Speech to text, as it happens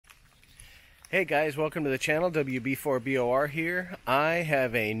Hey guys, welcome to the channel. WB4BOR here. I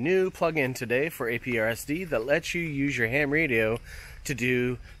have a new plugin today for APRSD that lets you use your ham radio to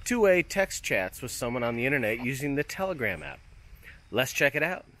do two-way text chats with someone on the internet using the Telegram app. Let's check it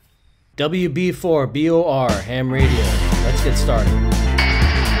out. WB4BOR ham radio. Let's get started.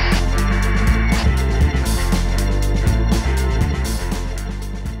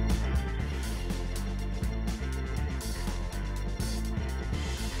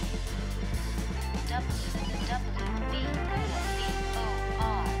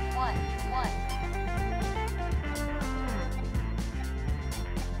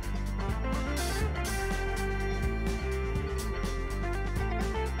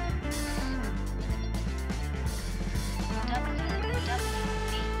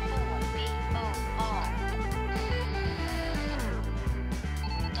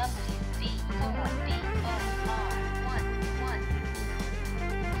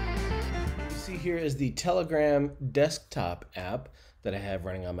 Here is the Telegram desktop app that I have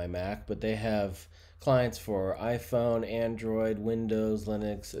running on my Mac, but they have clients for iPhone, Android, Windows,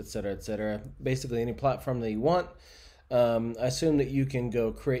 Linux, etc., etc. Basically any platform that you want. I assume that you can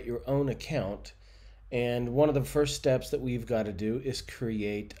go create your own account, and one of the first steps that we've got to do is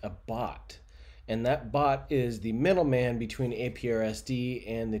create a bot, and that bot is the middleman between APRSD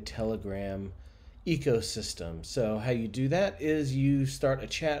and the Telegram ecosystem. So how you do that is you start a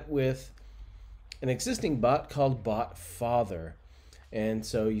chat with an existing bot called BotFather, and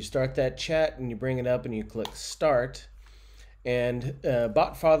so you start that chat and you bring it up and you click start, and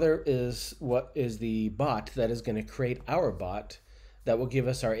BotFather is what is the bot that is going to create our bot that will give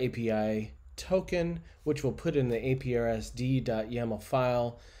us our API token, which we'll put in the APRSD.yaml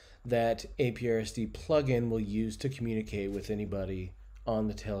file that APRSD plugin will use to communicate with anybody on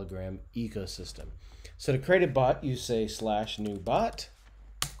the Telegram ecosystem. So to create a bot, you say /new bot.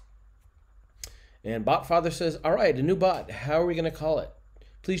 And BotFather says, all right, a new bot, how are we going to call it?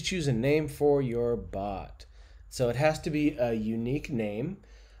 Please choose a name for your bot. So it has to be a unique name,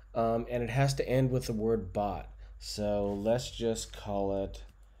 and it has to end with the word bot. So let's just call it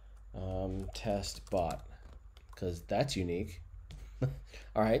test bot, because that's unique.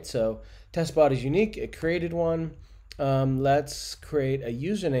 All right, so test bot is unique. It created one. Let's create a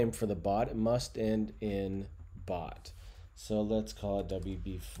username for the bot. It must end in bot. So let's call it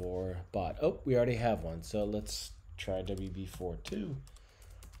WB4 bot. Oh, we already have one. So let's try WB42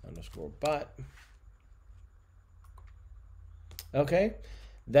 _ bot. Okay,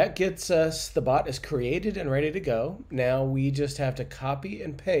 that gets us, the bot is created and ready to go. Now we just have to copy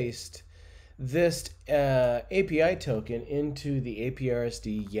and paste this API token into the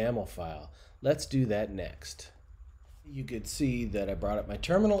APRSD YAML file. Let's do that next. You could see that I brought up my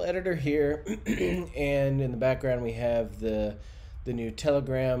terminal editor here, and in the background we have the new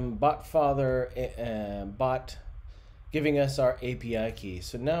Telegram BotFather bot giving us our API key.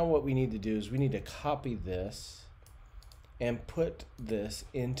 So now what we need to do is we need to copy this and put this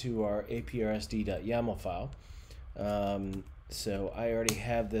into our APRSD.yaml file. So I already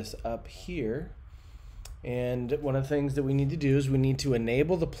have this up here, and one of the things that we need to do is we need to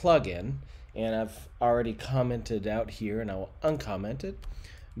enable the plugin. And I've already commented out here, and I will uncomment it,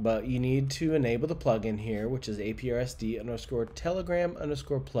 but you need to enable the plugin here, which is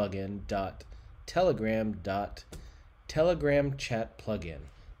APRSD_telegram_plugin.telegram chat plugin.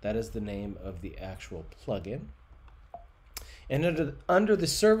 That is the name of the actual plugin. And under the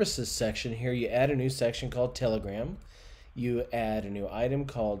services section here, you add a new section called Telegram. You add a new item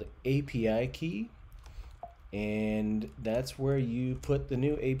called API key. And that's where you put the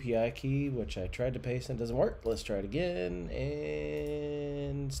new API key, which I tried to paste and it doesn't work. Let's try it again,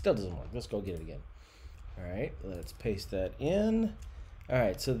 and still doesn't work. Let's go get it again. All right, let's paste that in. All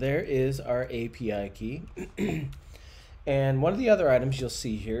right, so there is our API key. And one of the other items you'll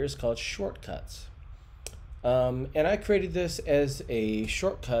see here is called shortcuts. And I created this as a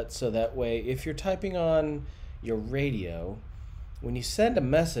shortcut so that way if you're typing on your radio, when you send a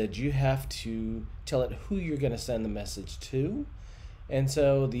message, you have to tell it who you're going to send the message to. And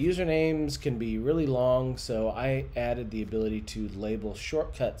so the usernames can be really long, so I added the ability to label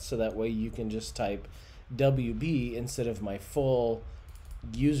shortcuts so that way you can just type WB instead of my full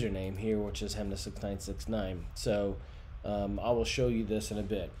username here, which is Hemna6969. So I will show you this in a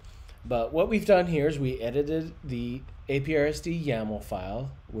bit. But what we've done here is we edited the APRSD YAML file,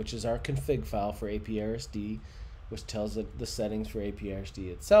 which is our config file for APRSD, which tells it the settings for APRSD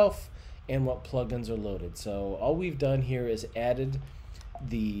itself and what plugins are loaded. So all we've done here is added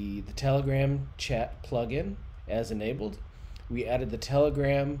the Telegram chat plugin as enabled. We added the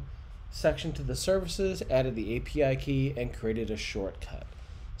Telegram section to the services, added the API key, and created a shortcut.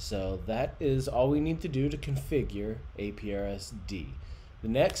 So that is all we need to do to configure APRSD. The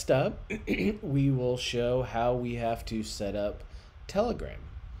next up, we will show how we have to set up Telegram.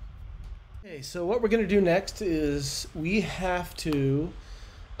 Okay, so what we're going to do next is we have to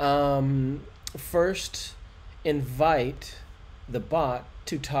first invite the bot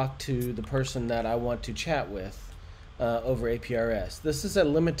to talk to the person that I want to chat with over APRS. This is a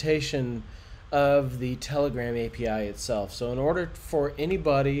limitation of the Telegram API itself. So in order for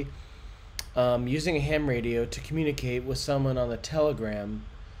anybody using a ham radio to communicate with someone on the Telegram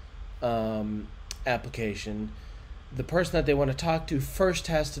application, the person that they want to talk to first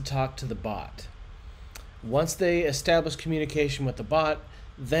has to talk to the bot. Once they establish communication with the bot,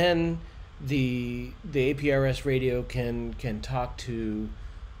 then the APRS radio can talk to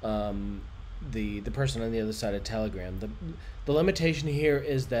the person on the other side of Telegram. The limitation here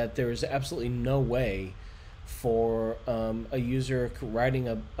is that there is absolutely no way for a user writing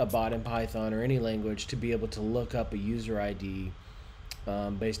a bot in Python or any language to be able to look up a user ID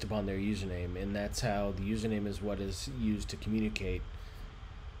based upon their username, and that's how the username is what is used to communicate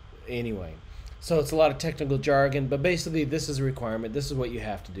anyway. So it's a lot of technical jargon, but basically this is a requirement. This is what you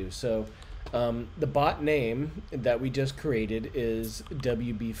have to do. So the bot name that we just created is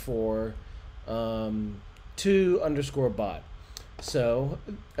WB4 2_bot. So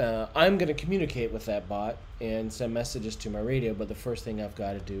I'm going to communicate with that bot and send messages to my radio, but the first thing I've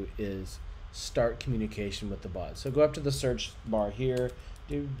got to do is start communication with the bot. So go up to the search bar here,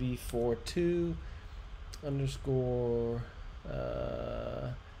 WB4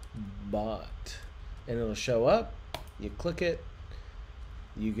 2_bot, and it'll show up. You click it,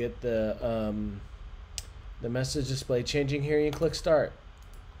 you get the message display changing here, you click start,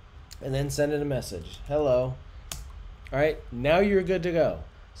 and then send it a message. Hello. Alright, now you're good to go.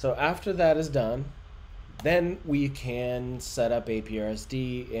 So after that is done, then we can set up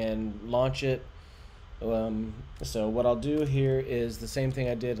APRSD and launch it. So what I'll do here is the same thing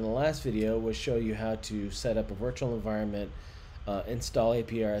I did in the last video, was show you how to set up a virtual environment, install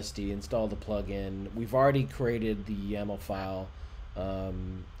APRSD, install the plugin. We've already created the YAML file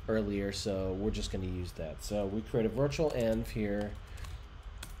earlier, so we're just going to use that. So we create a virtual env here,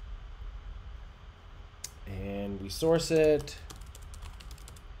 and we source it.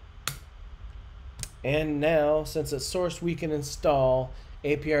 And now, since it's sourced, we can install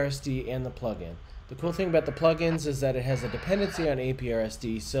APRSD and the plugin. The cool thing about the plugins is that it has a dependency on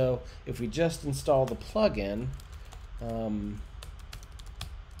APRSD, so if we just install the plugin,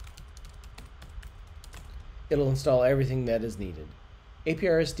 it'll install everything that is needed.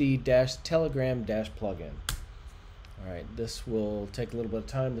 APRSD-Telegram-plugin. Alright, this will take a little bit of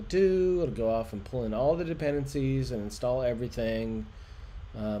time to do. It'll go off and pull in all the dependencies and install everything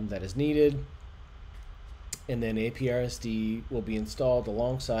that is needed. And then APRSD will be installed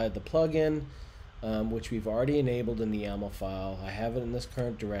alongside the plugin, which we've already enabled in the YAML file. I have it in this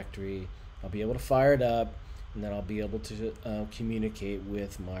current directory. I'll be able to fire it up, and then I'll be able to communicate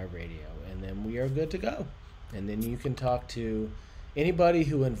with my radio. And then we are good to go. And then you can talk to anybody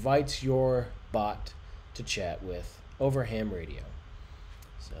who invites your bot to chat with over ham radio.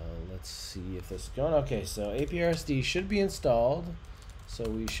 So let's see if this is going. Okay, so APRSD should be installed. So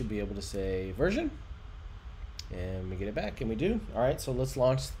we should be able to say version. And we get it back, and we do. All right, so let's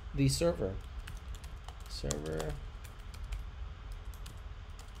launch the server. Server.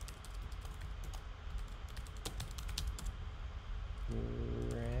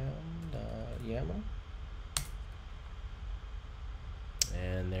 YAML.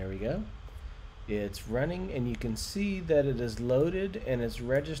 And there we go. It's running, and you can see that it is loaded and it's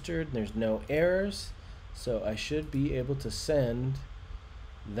registered, and there's no errors. So I should be able to send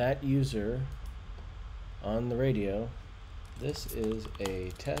that user on the radio, this is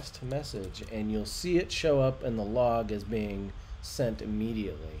a test message, and you'll see it show up in the log as being sent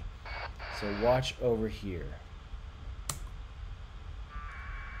immediately. So watch over here.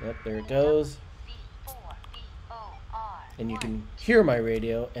 Yep, there it goes. And you can hear my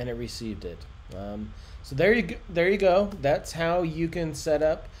radio, and it received it. So there you go. That's how you can set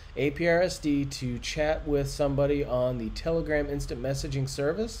up APRSD to chat with somebody on the Telegram instant messaging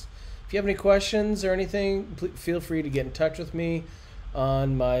service. If you have any questions or anything, feel free to get in touch with me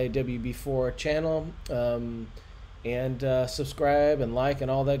on my WB4 channel, and subscribe and like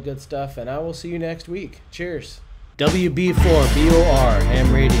and all that good stuff, and I will see you next week. Cheers. WB4 BOR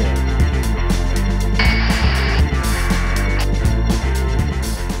Ham Radio.